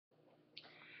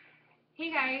Hey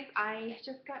guys, I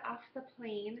just got off the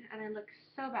plane and I look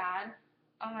so bad.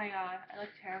 Oh my god, I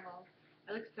look terrible.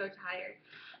 I look so tired.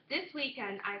 This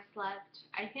weekend I slept,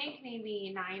 I think maybe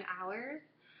 9 hours.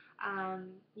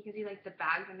 You can see like the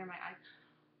bags under my eyes.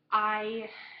 I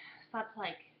slept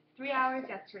like 3 hours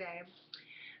yesterday,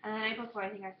 and the night before I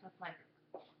think I slept like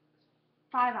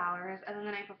 5 hours, and then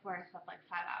the night before I slept like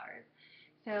 5 hours.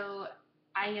 So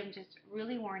I am just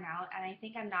really worn out, and I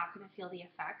think I'm not going to feel the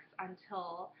effects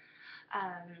until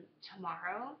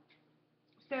tomorrow.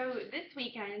 So this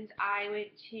weekend I went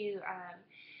to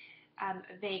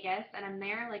Vegas, and I'm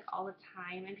there like all the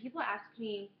time. And people ask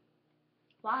me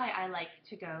why I like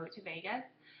to go to Vegas,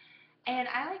 and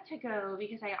I like to go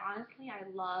because I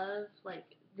love like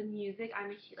the music.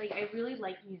 Like I really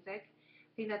like music.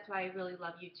 I think that's why I really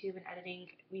love YouTube and editing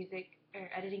music or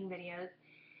editing videos.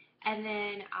 And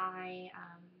then I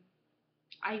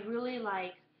really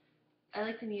like I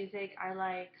like the music. I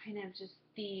like kind of just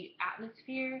the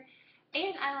atmosphere.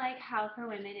 And I like how for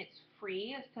women it's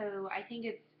free. So I think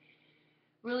it's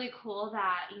really cool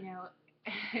that,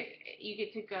 you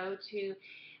get to go to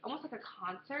almost like a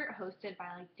concert hosted by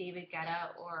like David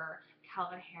Guetta or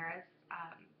Calvin Harris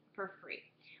for free,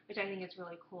 which I think is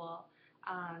really cool.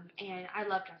 And I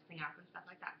love dressing up and stuff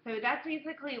like that. So that's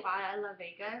basically why I love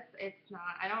Vegas.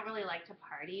 I don't really like to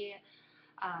party.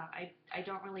 I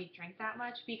don't really drink that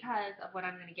much because of what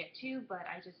I'm going to get to, but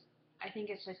I think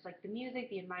it's just like the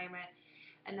music, the environment,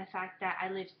 and the fact that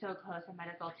I live so close, I might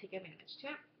as well take advantage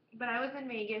to it. But I was in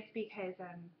Vegas because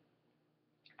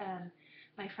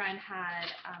my friend had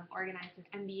organized an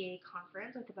MBA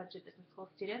conference with a bunch of business school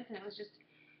students, and it was just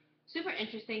super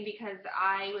interesting because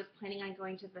I was planning on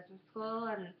going to business school,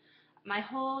 and my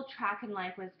whole track in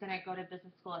life was going to go to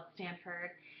business school at Stanford,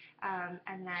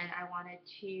 and then I wanted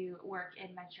to work in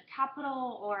venture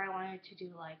capital, or I wanted to do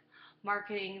like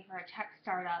marketing for a tech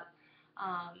startup.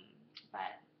 Um,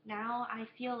 but now I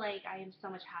feel like I am so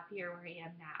much happier where I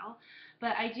am now.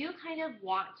 But I do kind of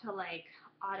want to like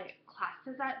audit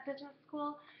classes at business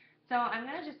school, so I'm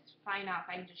gonna just find out if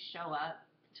I can just show up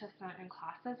to certain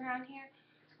classes around here.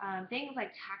 Things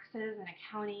like taxes and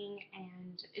accounting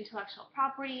and intellectual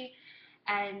property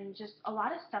and just a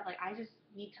lot of stuff. Like I just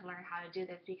need to learn how to do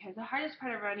this because the hardest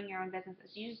part of running your own business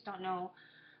is you just don't know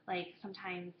like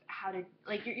sometimes how to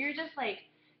like you're just like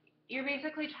you're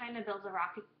basically trying to build a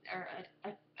rocket or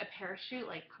a parachute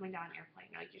like coming down an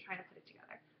airplane. Like you're trying to put it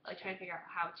together, like trying to figure out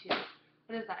how to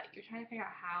what is that? You're trying to figure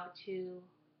out how to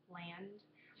land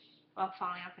while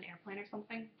falling off an airplane or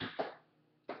something.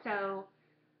 So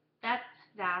that's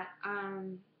that.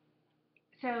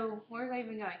 So where was I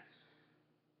even going?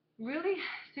 Really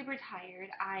super tired.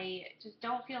 I just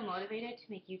don't feel motivated to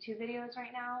make YouTube videos right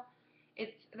now.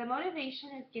 It's the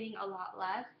motivation is getting a lot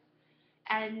less,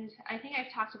 and I think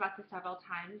I've talked about this several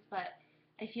times, but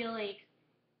I feel like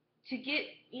to get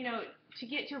to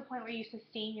get to a point where you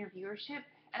sustain your viewership,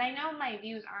 and I know my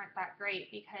views aren't that great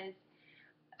because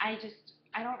I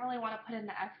don't really want to put in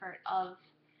the effort of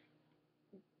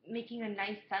making a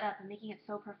nice setup and making it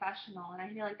so professional, and I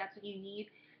feel like that's what you need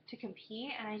to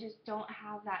compete, and I just don't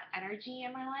have that energy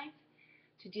in my life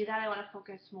to do that. I want to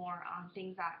focus more on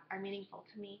things that are meaningful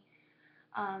to me.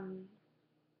 Um,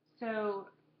 so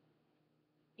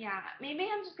yeah, maybe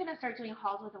I'm just gonna start doing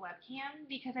hauls with a webcam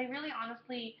because I really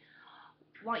honestly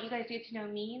want you guys to get to know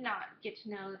me, not get to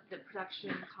know the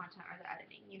production, content, or the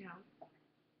editing.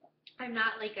 I'm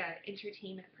not like a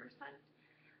entertainment person.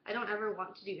 I don't ever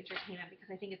want to do entertainment because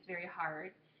I think it's very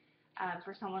hard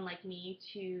for someone like me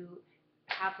to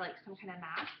have like some kind of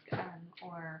mask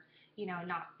or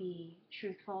not be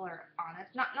truthful or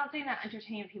honest. Not saying that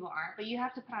entertainment people aren't, but you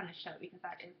have to put on a show because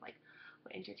that is like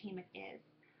what entertainment is.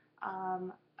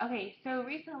 Um, okay, so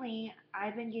recently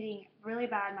I've been getting really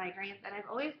bad migraines, and I've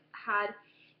always had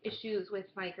issues with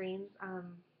migraines. And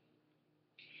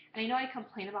I know I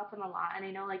complain about them a lot, and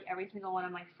I know like every single one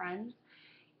of my friends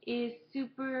is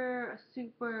super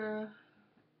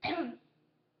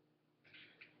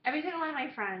every single one of my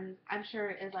friends, I'm sure,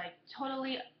 is like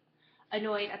totally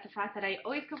annoyed at the fact that I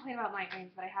always complain about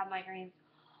migraines, but I have migraines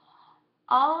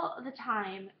all the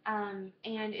time, and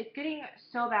it's getting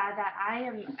so bad that I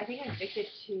think I'm addicted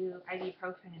to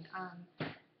ibuprofen.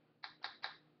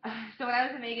 So when I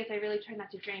was in Vegas, I really tried not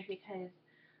to drink because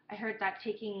I heard that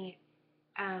taking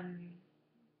um,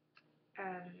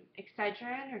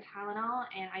 Excedrin or Tylenol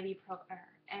and ibuprofen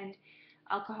and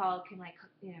alcohol can like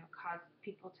cause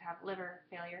people to have liver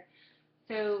failure.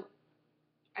 So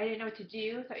I didn't know what to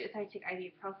do, so I decided to take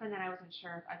ibuprofen, and I wasn't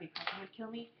sure if ibuprofen would kill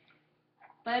me.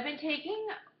 But I've been taking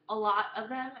a lot of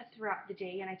them throughout the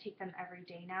day, and I take them every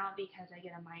day now because I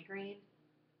get a migraine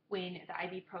when the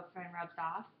ibuprofen rubs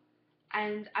off.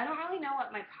 And I don't really know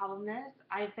what my problem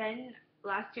is.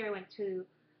 Last year I went to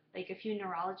like a few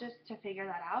neurologists to figure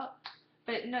that out.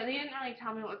 But no, they didn't really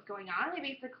tell me what was going on. They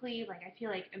basically, like, I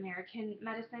feel like American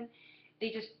medicine,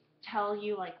 they just tell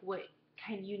you like what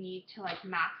kind you need to like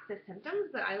mask the symptoms,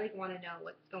 but I like want to know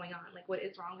what's going on, like what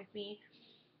is wrong with me.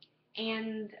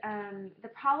 And the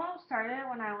problem started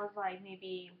when I was like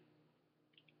maybe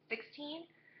 16,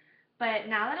 but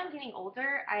now that I'm getting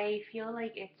older, I feel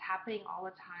like it's happening all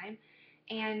the time.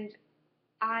 And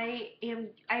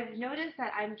I've noticed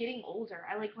that I'm getting older.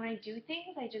 I like when I do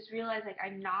things, I just realize like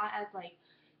I'm not as like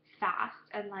fast,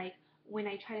 and like when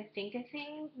I try to think of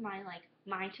things, my like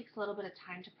mind takes a little bit of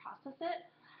time to process it.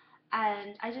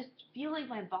 And I just feel like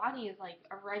my body is like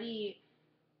already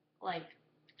like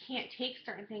can't take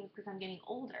certain things because I'm getting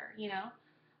older, you know?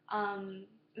 And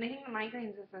I think the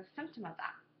migraines is a symptom of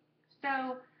that.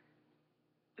 So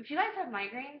if you guys have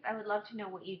migraines, I would love to know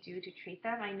what you do to treat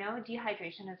them. I know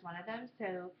dehydration is one of them.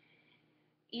 So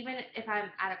even if I'm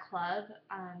at a club,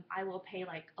 I will pay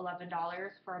like $11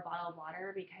 for a bottle of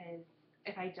water because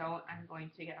if I don't, I'm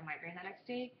going to get a migraine the next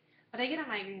day. But I get a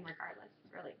migraine regardless,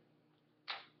 really.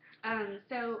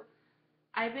 So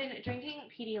I've been drinking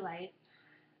Pedialyte,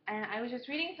 and I was just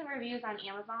reading some reviews on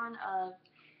Amazon of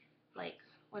like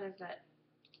what is it?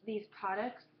 These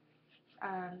products,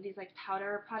 these like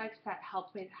powder products that help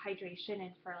with hydration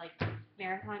and for like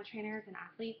marathon trainers and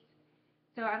athletes.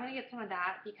 So I'm gonna get some of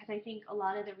that because I think a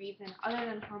lot of the reason, other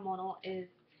than hormonal, is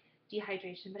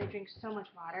dehydration. But I drink so much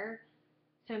water,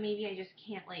 so maybe I just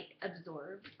can't like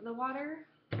absorb the water.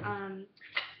 Um,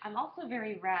 I'm also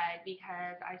very red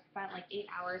because I spent like 8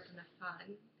 hours in the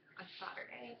sun on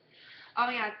Saturday. Oh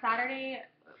my God, Saturday,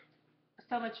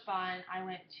 so much fun. I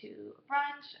went to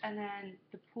brunch and then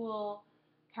the pool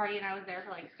party, and I was there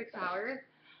for like 6 hours.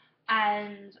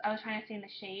 And I was trying to stay in the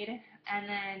shade, and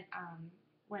then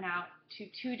went out to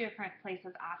two different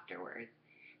places afterwards.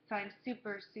 So I'm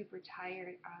super, super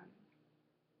tired.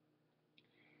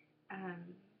 Um,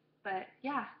 but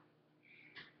yeah,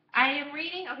 I am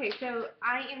reading. Okay, so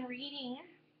I am reading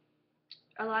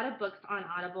a lot of books on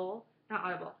Audible. Not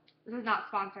Audible. This is not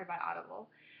sponsored by Audible.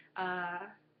 Uh,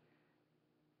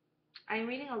 I'm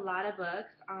reading a lot of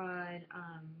books on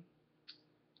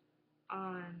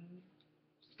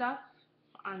stuff,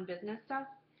 on business stuff.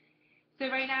 So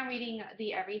right now I'm reading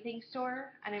The Everything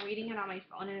Store, and I'm reading it on my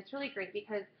phone, and it's really great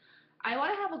because I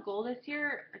want to have a goal this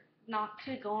year not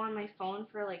to go on my phone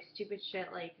for like stupid shit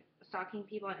like stalking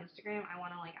people on Instagram. I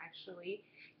want to like actually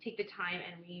take the time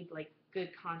and read like good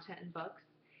content and books.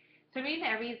 So I'm reading The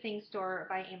Everything Store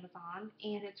by Amazon,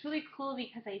 and it's really cool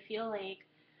because I feel like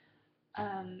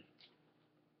um,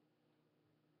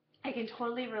 I can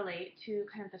totally relate to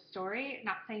kind of the story.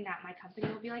 Not saying that my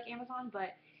company will be like Amazon,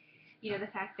 but you know, the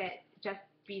fact that Jeff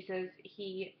Bezos,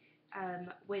 he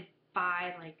would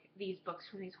buy like these books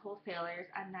from these wholesalers,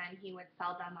 and then he would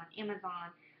sell them on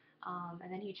Amazon,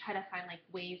 and then he'd try to find like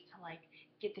ways to like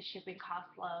get the shipping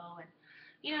costs low, and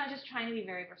you know, just trying to be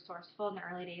very resourceful in the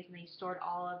early days. And they stored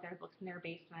all of their books in their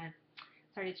basement,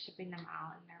 started shipping them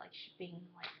out, and they're like shipping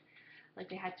like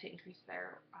they had to increase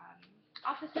their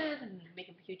offices and make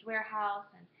a huge warehouse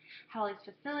and have all these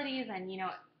facilities. And you know,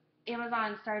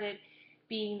 Amazon started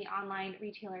being the online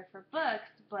retailer for books,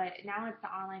 but now it's the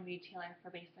online retailer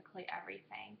for basically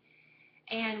everything.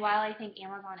 And while I think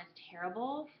Amazon is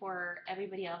terrible for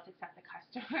everybody else except the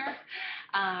customer,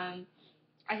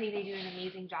 I think they do an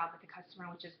amazing job with the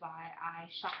customer, which is why I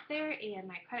shop there. And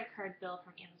my credit card bill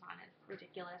from Amazon is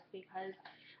ridiculous because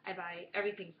I buy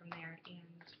everything from there,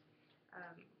 and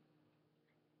um,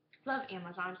 love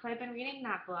Amazon. So I've been reading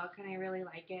that book, and I really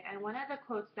like it. And one of the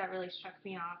quotes that really struck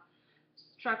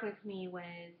with me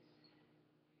was,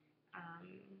 um,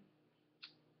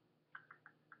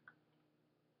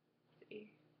 let's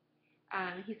see.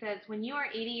 He says, when you are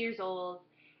 80 years old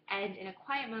and in a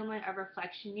quiet moment of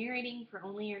reflection, narrating for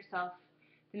only yourself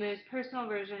the most personal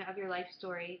version of your life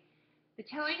story, the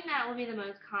telling that will be the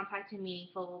most compact and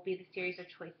meaningful will be the series of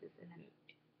choices in them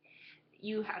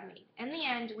you have made. In the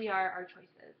end, we are our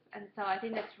choices. And so I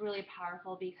think that's really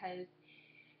powerful because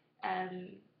um,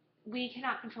 we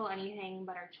cannot control anything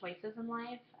but our choices in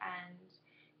life, and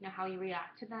you know how we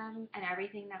react to them, and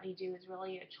everything that we do is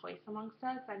really a choice amongst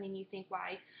us. I mean, you think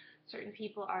why certain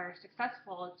people are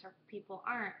successful and certain people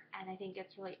aren't, and I think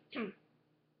it's really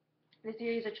the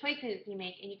series of choices you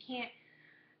make, and you can't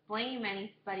blame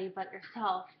anybody but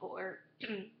yourself for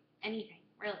anything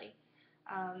really.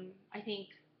 I think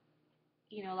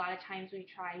you know a lot of times we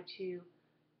try to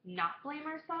not blame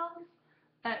ourselves,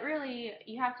 but really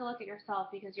you have to look at yourself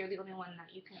because you're the only one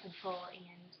that you can control,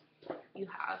 and you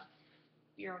have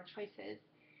your own choices.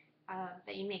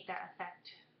 that you make that affect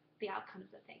the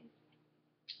outcomes of things.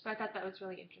 So I thought that was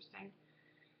really interesting.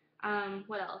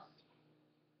 What else?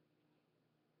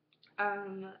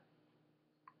 Um,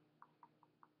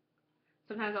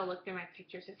 Sometimes I'll look through my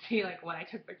pictures and see like what I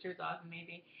took pictures of, and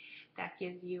maybe that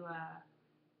gives you a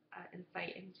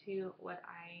insight into what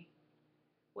I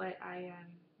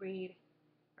read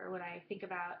or what I think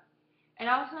about. And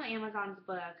also Amazon's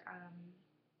book,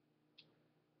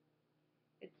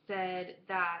 it said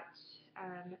that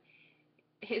um,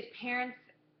 his parents,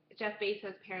 Jeff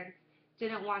Bezos' parents,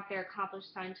 didn't want their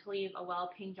accomplished son to leave a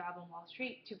well-paying job on Wall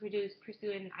Street to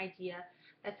pursue an idea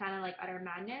that sounded like utter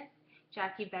madness.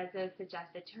 Jackie Bezos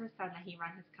suggested to her son that he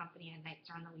run his company at nights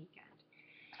on the weekend.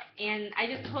 And I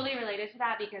just totally related to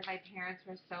that because my parents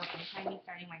were so anti me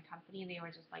starting my company, and they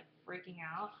were just like freaking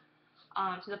out,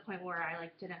 to the point where I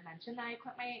like didn't mention that I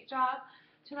quit my job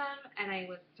to them, and I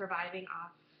was surviving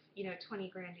off 20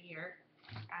 grand a year,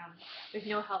 with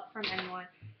no help from anyone.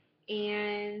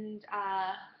 And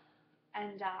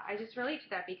I just relate to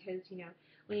that because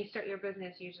when you start your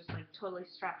business, you're just like totally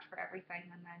strapped for everything,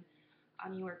 and then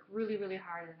you work really really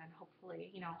hard, and then hopefully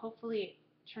it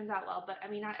turns out well. But I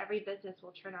mean, not every business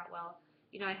will turn out well.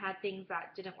 I had things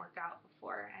that didn't work out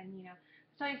before, and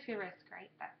it's always a risk, right,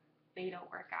 that they don't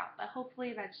work out. But hopefully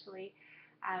eventually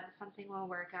something will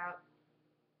work out.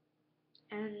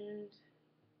 And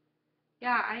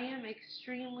yeah, I am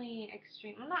extreme.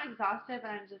 I'm not exhausted,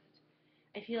 but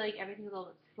I feel like everything's a little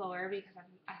bit slower because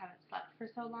I haven't slept for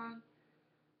so long.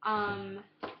 Um,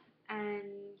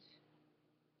 and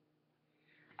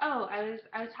oh, I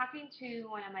was talking to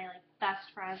one of my like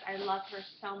best friends. I love her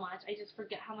so much. I just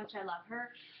forget how much I love her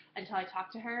until I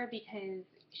talk to her, because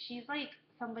she's like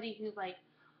somebody who's like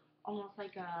almost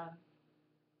like a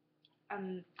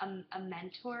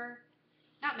mentor,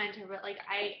 not mentor, but like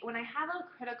when I have a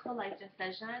critical life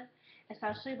decision,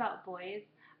 especially about boys,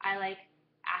 I like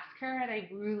ask her, and I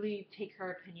really take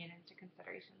her opinion into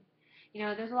consideration.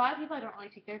 There's a lot of people I don't really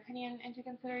take their opinion into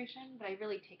consideration, but I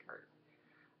really take hers,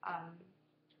 um,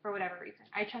 for whatever reason.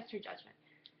 I trust her judgment.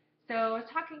 So I was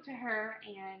talking to her,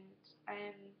 and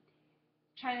I'm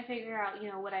trying to figure out,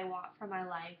 what I want from my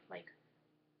life. Like,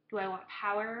 do I want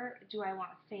power? Do I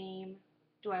want fame?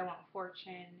 Do I want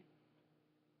fortune?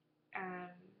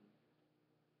 Um,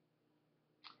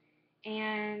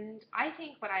 and I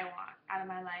think what I want out of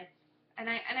my life, and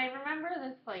I remember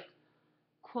this like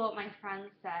quote my friend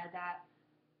said, that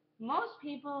most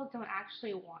people don't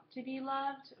actually want to be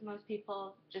loved. Most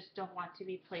people just don't want to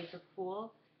be played the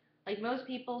fool. Like, most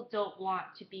people don't want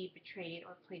to be betrayed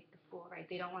or played the fool, right?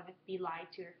 They don't want to be lied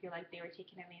to or feel like they were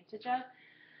taken advantage of.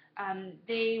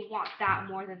 They want that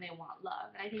more than they want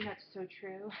love, and I think that's so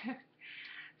true.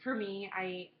 For me,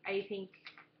 I think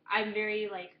I'm very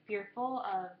like fearful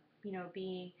of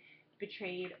being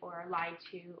betrayed or lied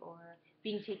to or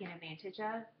being taken advantage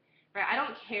of. Right? I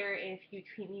don't care if you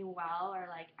treat me well, or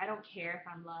like I don't care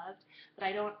if I'm loved, but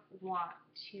I don't want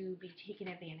to be taken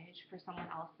advantage for someone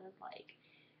else's like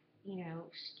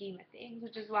scheme of things,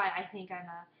 which is why I think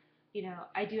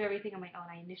I do everything on my own.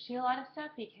 I initiate a lot of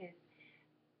stuff because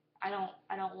I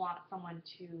don't want someone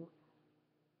to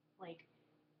like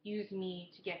use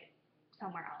me to get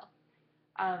somewhere else.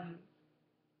 Um,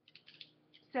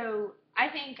 so I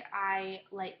think I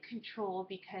like control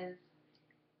because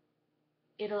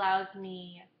it allows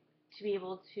me to be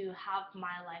able to have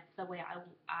my life the way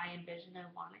I envision and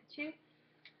want it to.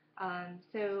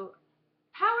 So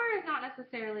power is not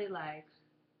necessarily like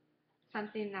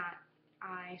something that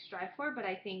I strive for, but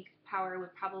I think power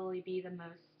would probably be the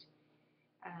most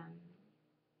um,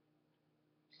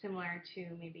 similar to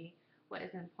maybe what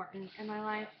is important in my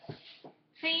life.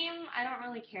 Fame, I don't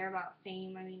really care about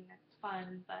fame. I mean, that's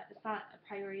fun, but it's not a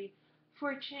priority.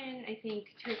 Fortune, I think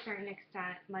to a certain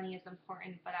extent, money is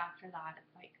important, but after that,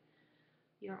 it's like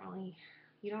you don't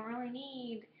really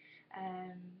need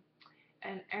um,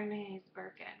 an Hermes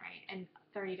Birkin, right? And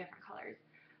 30 different colors.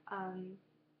 Um,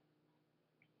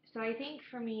 so I think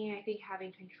for me, I think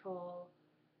having control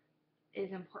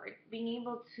is important. Being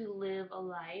able to live a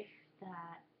life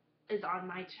that is on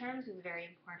my terms is very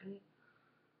important.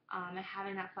 And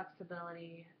having that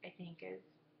flexibility, I think, is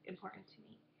important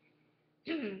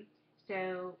to me.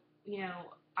 So,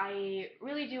 I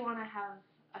really do want to have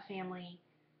a family,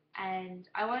 and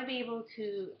I want to be able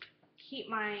to keep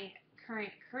my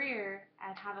current career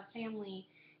and have a family.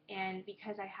 And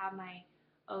because I have my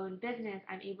own business,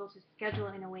 I'm able to schedule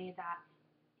it in a way that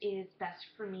is best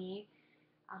for me.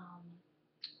 Um,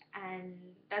 and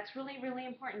that's really, really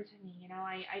important to me.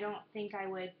 I don't think I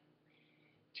would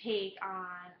take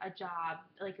on a job,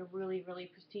 like a really,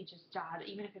 really prestigious job,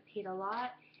 even if it paid a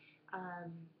lot,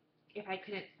 um, if I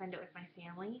couldn't spend it with my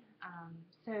family.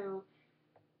 So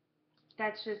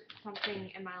that's just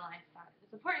something in my life that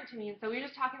is important to me. And so we were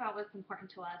just talking about what's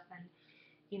important to us, and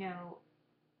you know,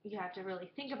 you have to really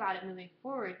think about it moving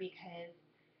forward, because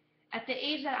at the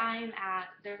age that I'm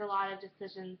at, there's a lot of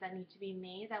decisions that need to be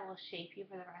made that will shape you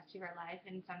for the rest of your life.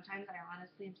 And sometimes I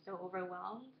honestly am so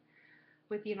overwhelmed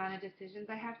with the amount of decisions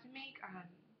I have to make.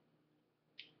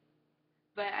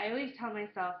 But I always tell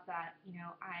myself that,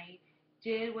 I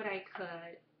did what I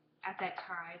could at that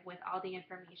time with all the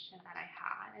information that I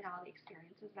had and all the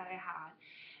experiences that I had.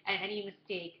 And any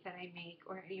mistake that I make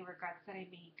or any regrets that I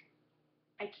make,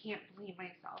 I can't blame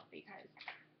myself, because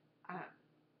um,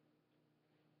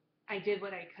 I did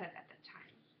what I could at the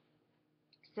time.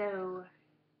 So,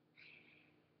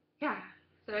 yeah.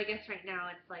 So I guess right now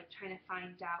it's like trying to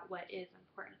find out what is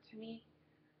important to me.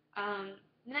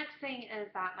 The next thing is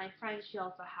that my friend, she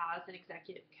also has an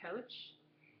executive coach.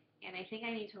 And I think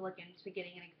I need to look into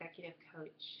getting an executive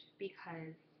coach,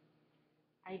 because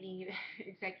I need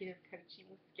executive coaching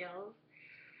skills.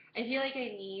 I feel like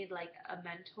I need like a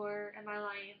mentor in my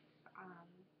life,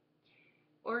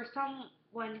 or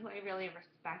someone who I really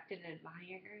respect and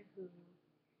admire, who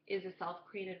is a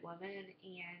self-created woman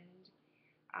and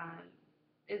um,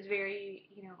 is very,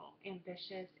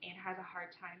 ambitious and has a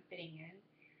hard time fitting in,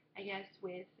 I guess,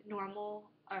 with normal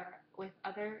or with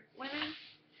other women.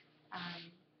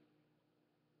 Um,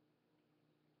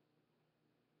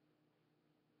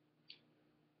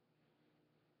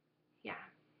 yeah.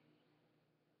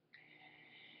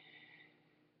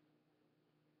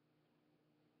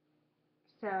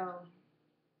 So,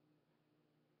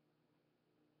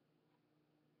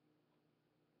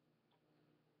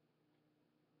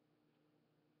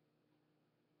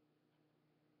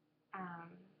 um,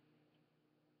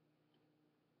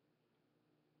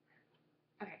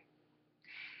 okay.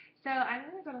 So I'm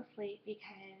gonna go to sleep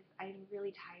because I'm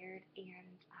really tired, and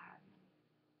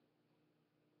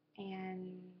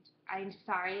I'm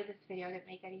sorry this video didn't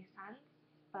make any sense,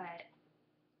 but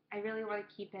I really want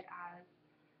to keep it as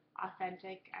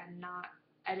authentic and not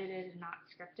edited and not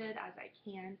scripted as I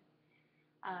can,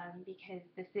 because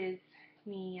this is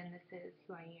me and this is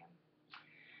who I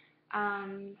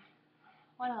am.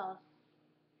 What else?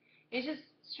 It's just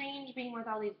strange being with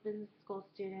all these business school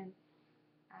students.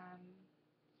 Um,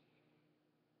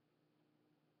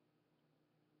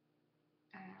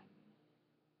 um,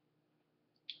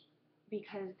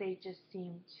 because they just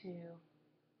seem to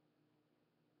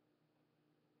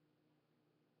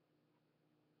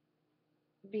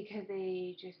because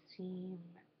they just seem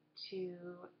to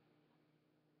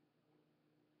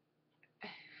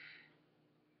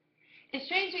it's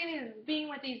strange being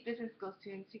with these business school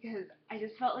students, because I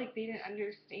just felt like they didn't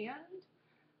understand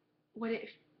what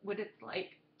it's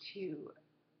like to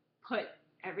put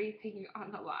everything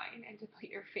on the line and to put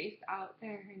your face out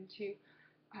there and to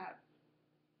uh,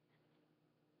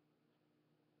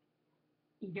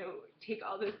 take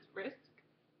all this risk.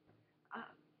 Um,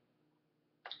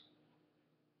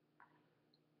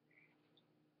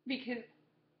 because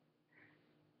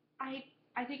I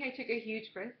I think I took a huge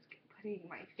risk putting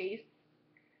my face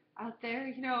out there,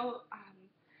 and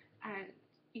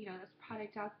this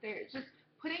product out there, just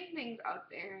putting things out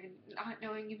there and not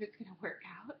knowing if it's gonna work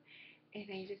out. And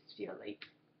I just feel like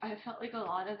I felt like a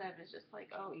lot of them is just like,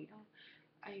 oh,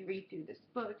 I read through this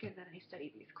book and then I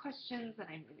study these questions and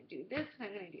I'm gonna do this and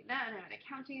I'm gonna do that and I have an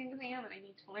accounting exam and I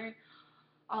need to learn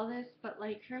all this. But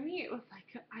like for me, it was like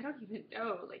I don't even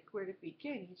know like where to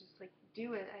begin. You just like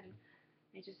do it, and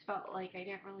I just felt like I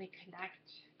didn't really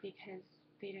connect because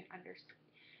they didn't understand.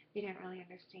 They didn't really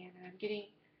understand, and I'm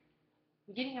getting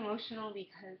emotional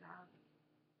because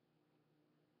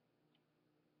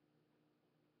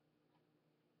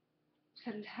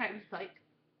sometimes like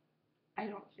I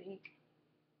don't think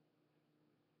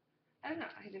I don't know.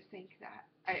 I just think that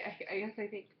I guess I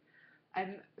think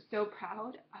I'm so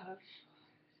proud of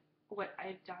what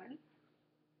I've done,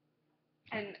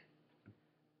 and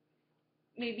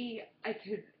maybe I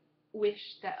could wish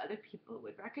that other people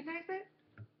would recognize it,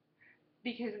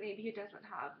 because maybe it doesn't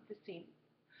have the same,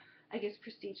 I guess,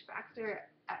 prestige factor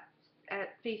at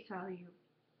face value,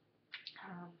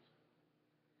 um,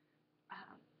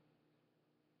 um,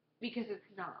 because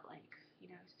it's not like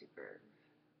super, I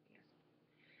guess,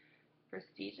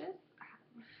 prestigious,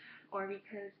 or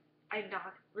because I'm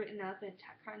not written up in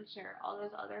TechCrunch or all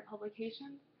those other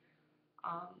publications.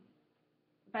 Um,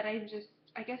 but I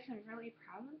guess I'm really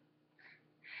proud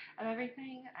of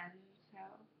everything, and so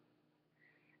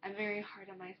I'm very hard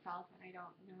on myself, and I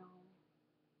don't know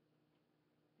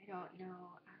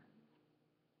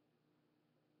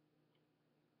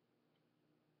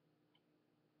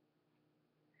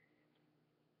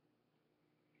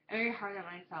I'm very hard on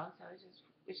myself, so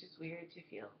it's just weird to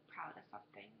feel proud of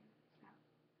something.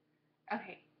 So,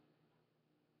 okay.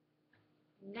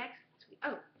 Next week.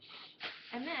 Oh,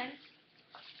 and then,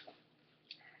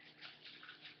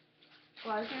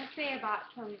 well, I was gonna say about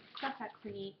some stuff at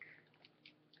Clinique.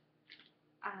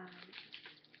 Um,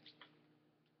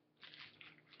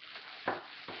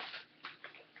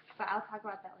 but I'll talk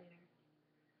about that later.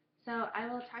 So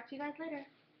I will talk to you guys later.